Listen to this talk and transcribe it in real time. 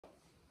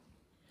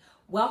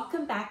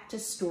Welcome back to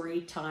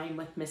Story Time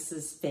with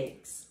Mrs.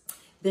 Biggs.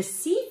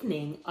 This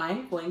evening,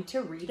 I'm going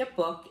to read a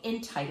book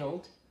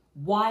entitled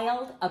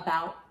Wild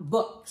About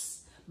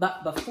Books.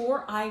 But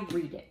before I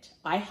read it,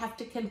 I have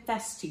to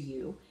confess to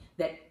you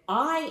that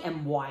I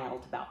am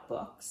wild about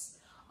books.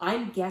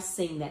 I'm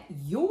guessing that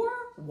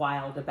you're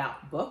wild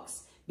about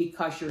books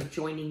because you're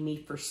joining me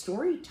for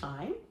story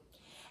time.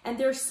 And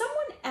there's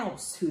someone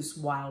else who's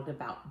wild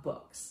about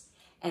books,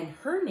 and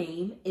her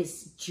name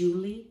is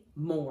Julie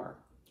Moore.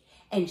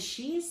 And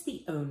she is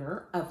the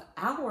owner of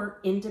our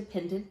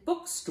independent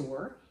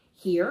bookstore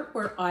here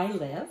where I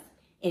live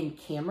in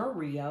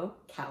Camarillo,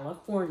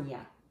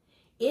 California.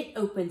 It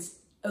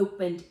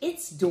opened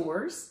its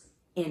doors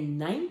in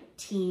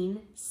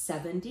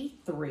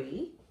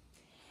 1973.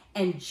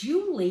 And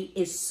Julie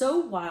is so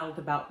wild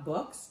about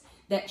books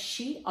that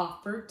she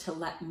offered to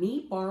let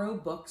me borrow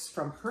books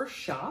from her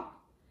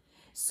shop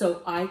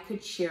so I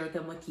could share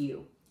them with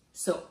you.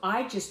 So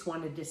I just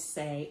wanted to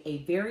say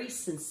a very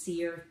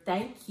sincere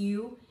thank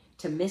you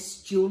to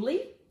Miss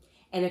Julie.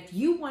 And if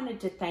you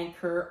wanted to thank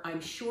her, I'm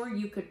sure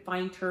you could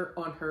find her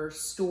on her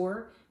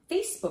store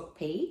Facebook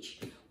page,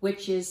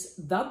 which is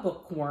The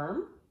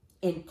Bookworm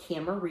in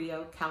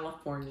Camarillo,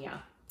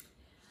 California.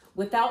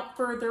 Without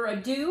further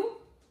ado,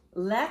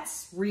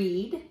 let's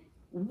read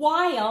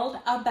Wild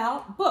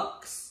About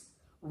Books,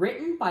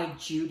 written by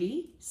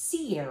Judy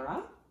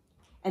Sierra,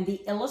 and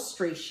the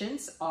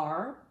illustrations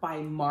are by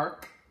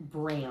Mark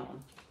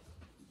Brown.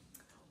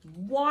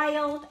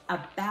 Wild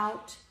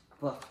About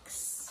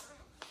Books.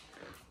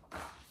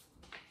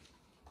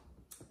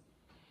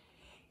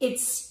 It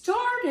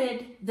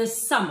started the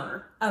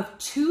summer of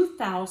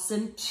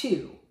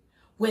 2002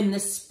 when the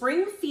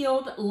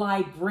Springfield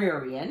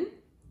librarian,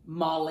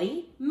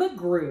 Molly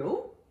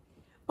McGrew,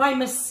 by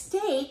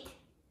mistake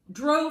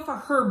drove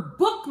her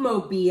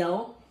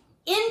bookmobile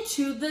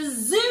into the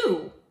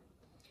zoo.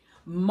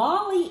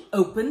 Molly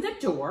opened the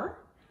door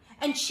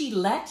and she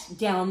let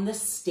down the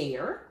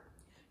stair,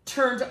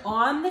 turned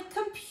on the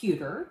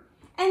computer,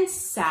 and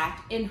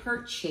sat in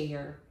her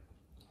chair.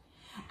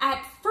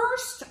 At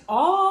first,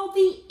 all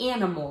the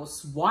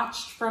animals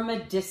watched from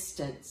a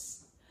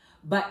distance,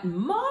 but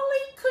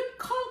Molly could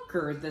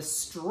conquer the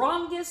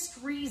strongest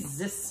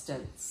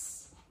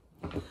resistance.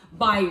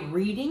 By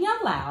reading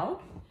aloud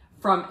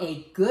from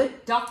a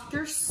good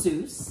Dr.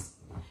 Seuss,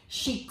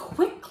 she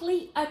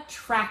quickly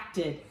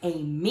attracted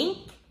a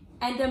mink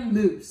and a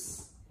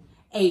moose,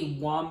 a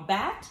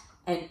wombat,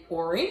 an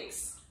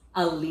oryx,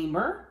 a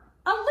lemur,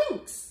 a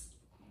lynx,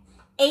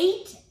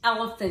 8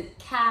 elephant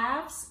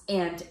calves,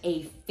 and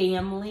a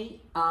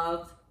family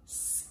of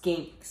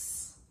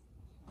skinks.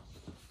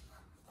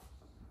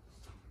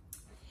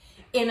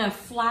 In a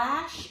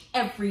flash,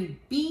 every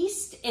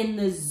beast in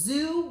the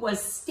zoo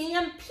was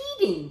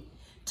stampeding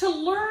to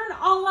learn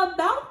all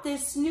about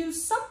this new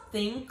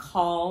something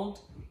called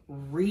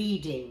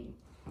reading.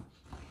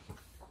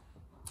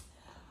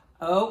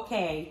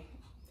 Okay,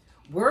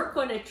 we're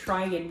going to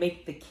try and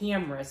make the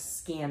camera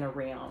scan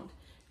around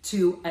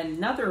to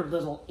another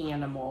little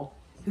animal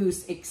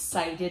who's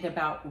excited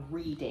about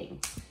reading.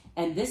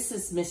 And this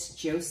is Miss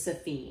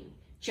Josephine.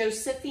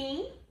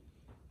 Josephine,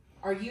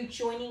 are you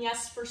joining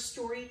us for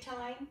story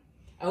time?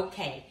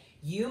 Okay,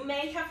 you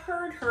may have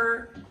heard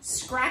her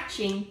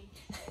scratching.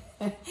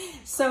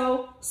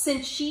 So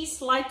since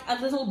she's like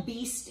a little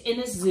beast in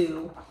a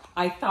zoo,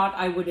 I thought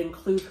I would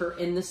include her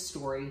in the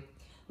story.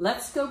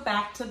 Let's go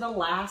back to the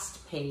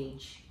last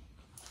page.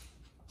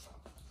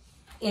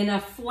 In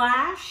a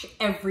flash,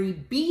 every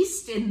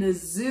beast in the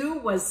zoo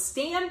was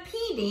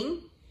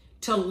stampeding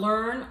to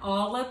learn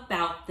all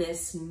about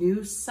this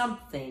new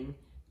something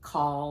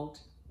called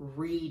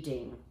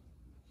reading.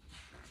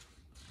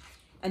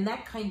 And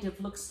that kind of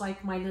looks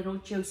like my little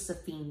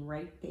Josephine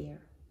right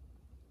there.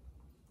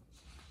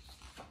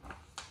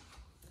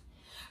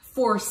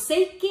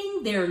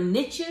 Forsaking their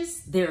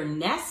niches, their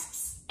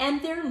nests,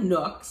 and their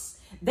nooks,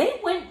 they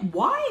went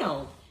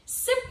wild,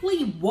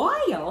 simply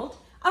wild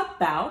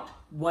about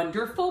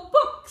wonderful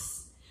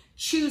books,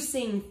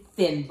 choosing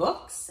thin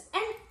books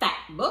and fat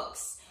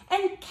books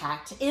and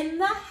cat in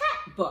the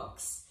hat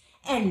books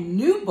and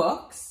new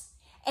books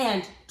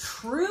and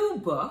true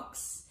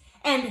books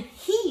and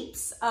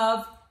heaps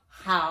of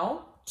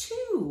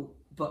how-to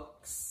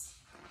books.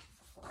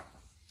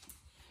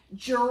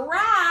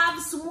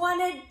 Giraffes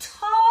wanted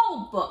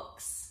tall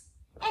books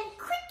and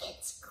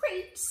crickets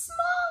craved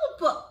small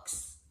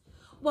books,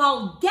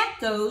 while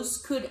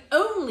geckos could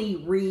only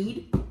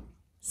read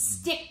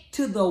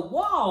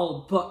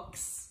stick-to-the-wall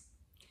books.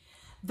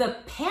 The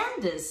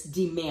pandas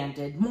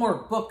demanded more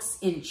books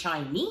in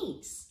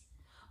Chinese.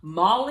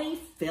 Molly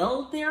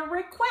filled their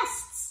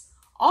requests,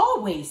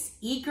 always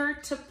eager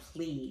to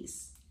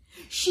please.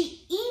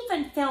 She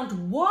even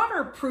found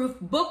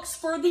waterproof books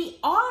for the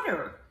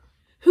otter,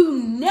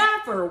 who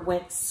never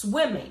went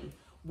swimming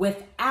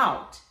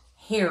without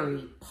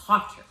Harry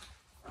Potter.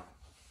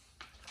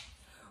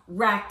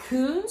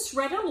 Raccoons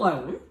read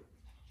alone,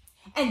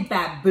 and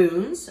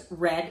baboons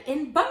read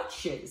in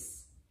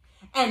bunches,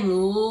 and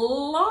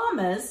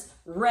llamas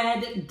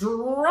read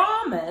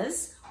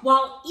dramas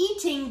while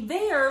eating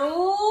their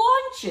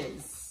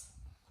lunches.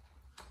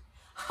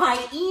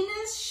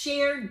 Hyenas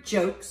shared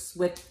jokes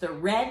with the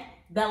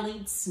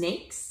red-bellied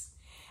snakes,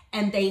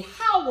 and they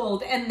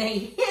howled and they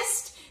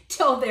hissed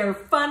till their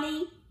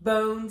funny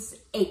bones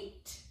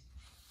ached.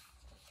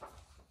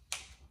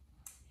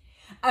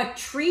 A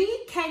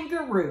tree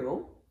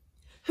kangaroo,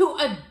 who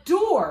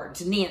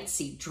adored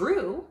Nancy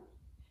Drew,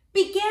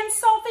 began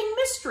solving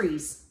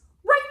mysteries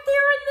right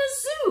there in the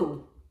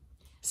zoo,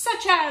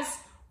 such as,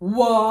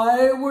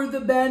 why were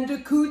the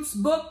Bandicoot's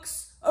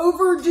books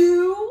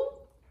overdue?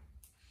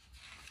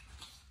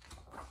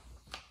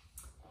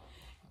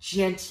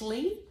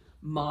 Gently,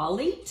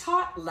 Molly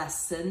taught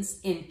lessons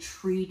in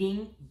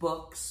treating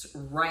books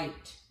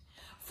right,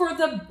 for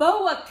the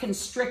boa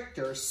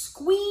constrictor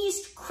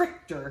squeezed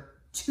Crichter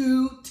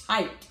too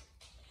tight.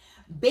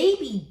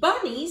 Baby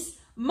bunnies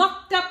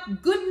mucked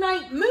up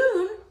Goodnight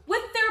Moon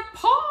with their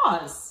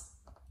paws.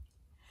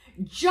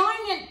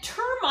 Giant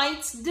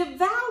termites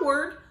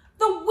devoured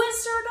the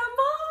Wizard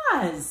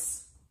of Oz.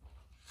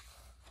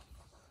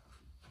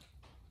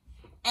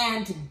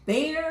 And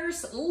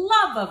Bear's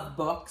love of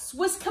books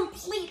was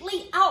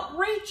completely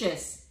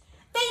outrageous.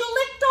 They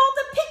licked all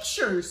the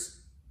pictures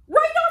right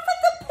off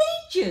of the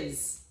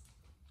pages.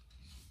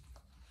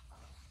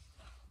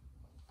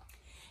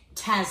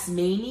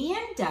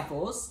 Tasmanian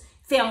devils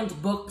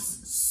found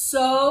books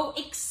so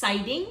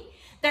exciting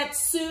that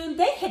soon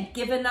they had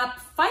given up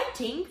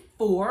fighting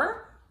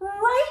for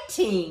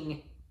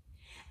writing.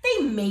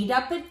 They made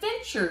up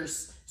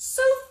adventures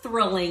so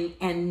thrilling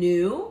and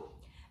new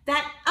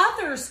that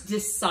others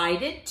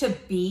decided to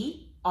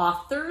be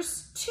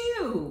authors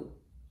too.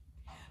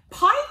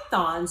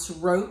 Pythons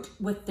wrote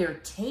with their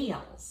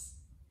tails.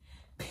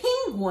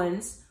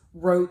 Penguins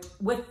wrote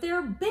with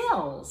their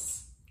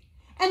bills.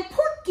 And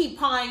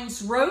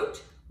porcupines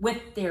wrote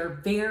with their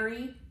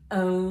very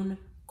own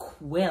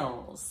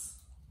quills.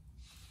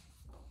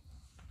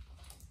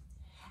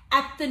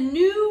 At the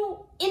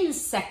new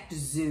insect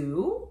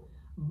zoo,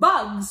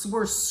 bugs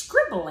were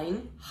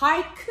scribbling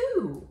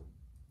haiku.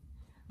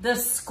 The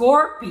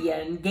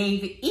scorpion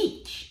gave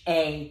each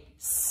a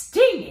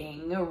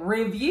stinging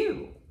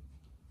review.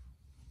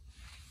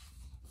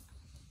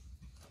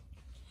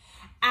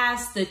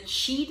 As the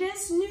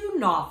cheetah's new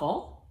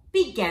novel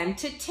began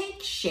to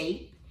take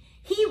shape,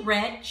 he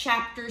read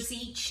chapters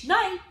each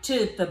night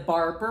to the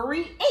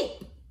Barbary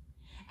ape.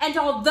 And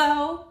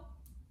although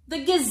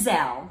the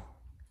gazelle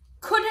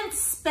couldn't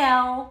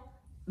spell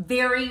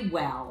very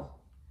well,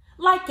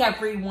 like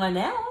everyone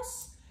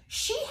else,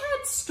 she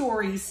had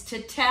stories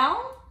to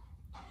tell.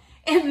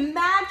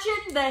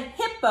 Imagine the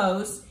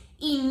hippo's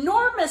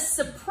enormous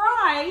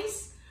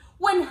surprise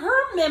when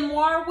her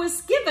memoir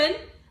was given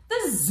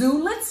the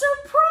Zulitzer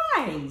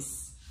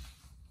Prize.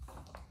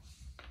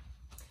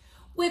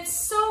 With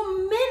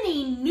so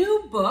many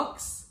new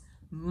books,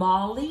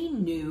 Molly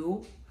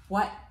knew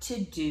what to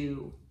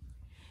do.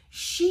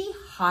 She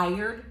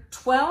hired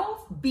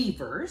 12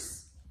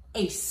 beavers,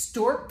 a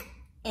stork,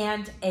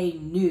 and a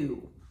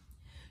gnu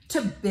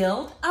to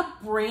build a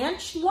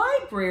branch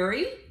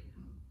library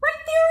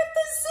right there at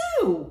the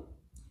zoo.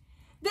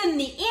 Then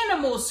the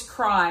animals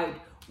cried,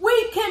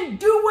 "We can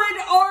do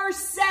it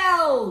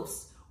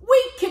ourselves!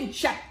 We can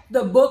check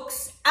the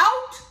books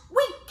out!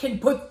 We can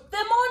put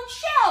them on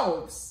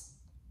shelves!"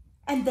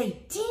 And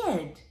they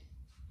did.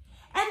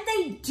 And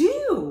they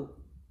do.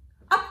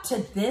 Up to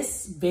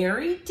this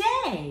very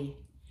day.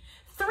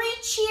 3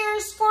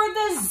 cheers for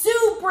the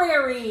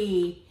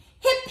Zoobrary!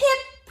 Hip, hip,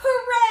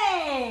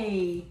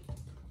 hooray!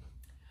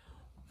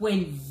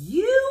 When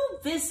you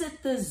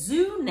visit the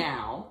zoo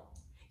now,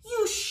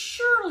 you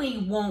surely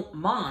won't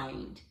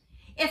mind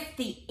if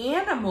the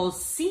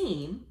animals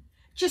seem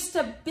just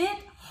a bit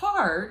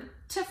hard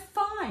to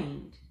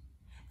find.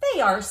 They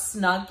are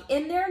snug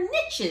in their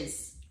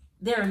niches,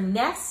 their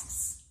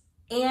nests,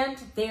 and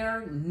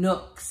their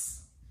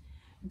nooks,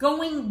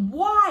 going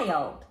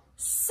wild,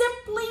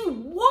 simply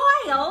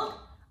wild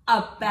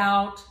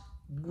about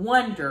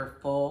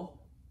wonderful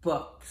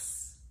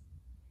books.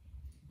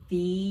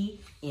 The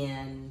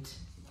end.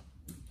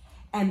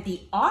 And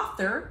the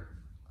author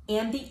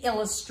and the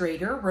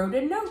illustrator wrote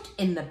a note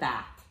in the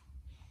back,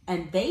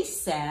 and they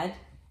said,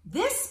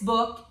 "This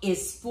book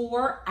is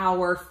for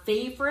our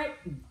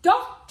favorite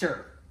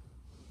doctor,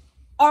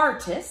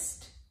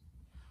 artist,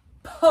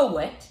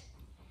 poet,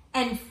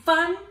 and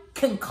fun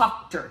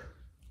concoctor,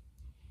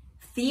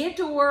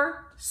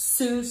 Theodore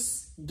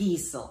Seuss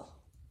Geisel,"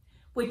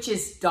 which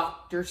is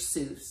Dr.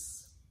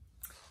 Seuss.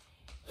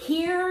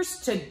 Here's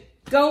to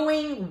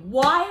going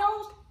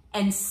wild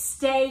and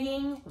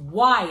staying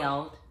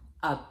wild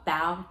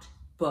about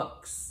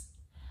books.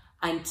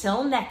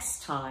 Until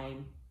next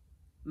time,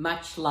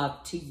 much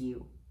love to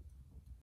you.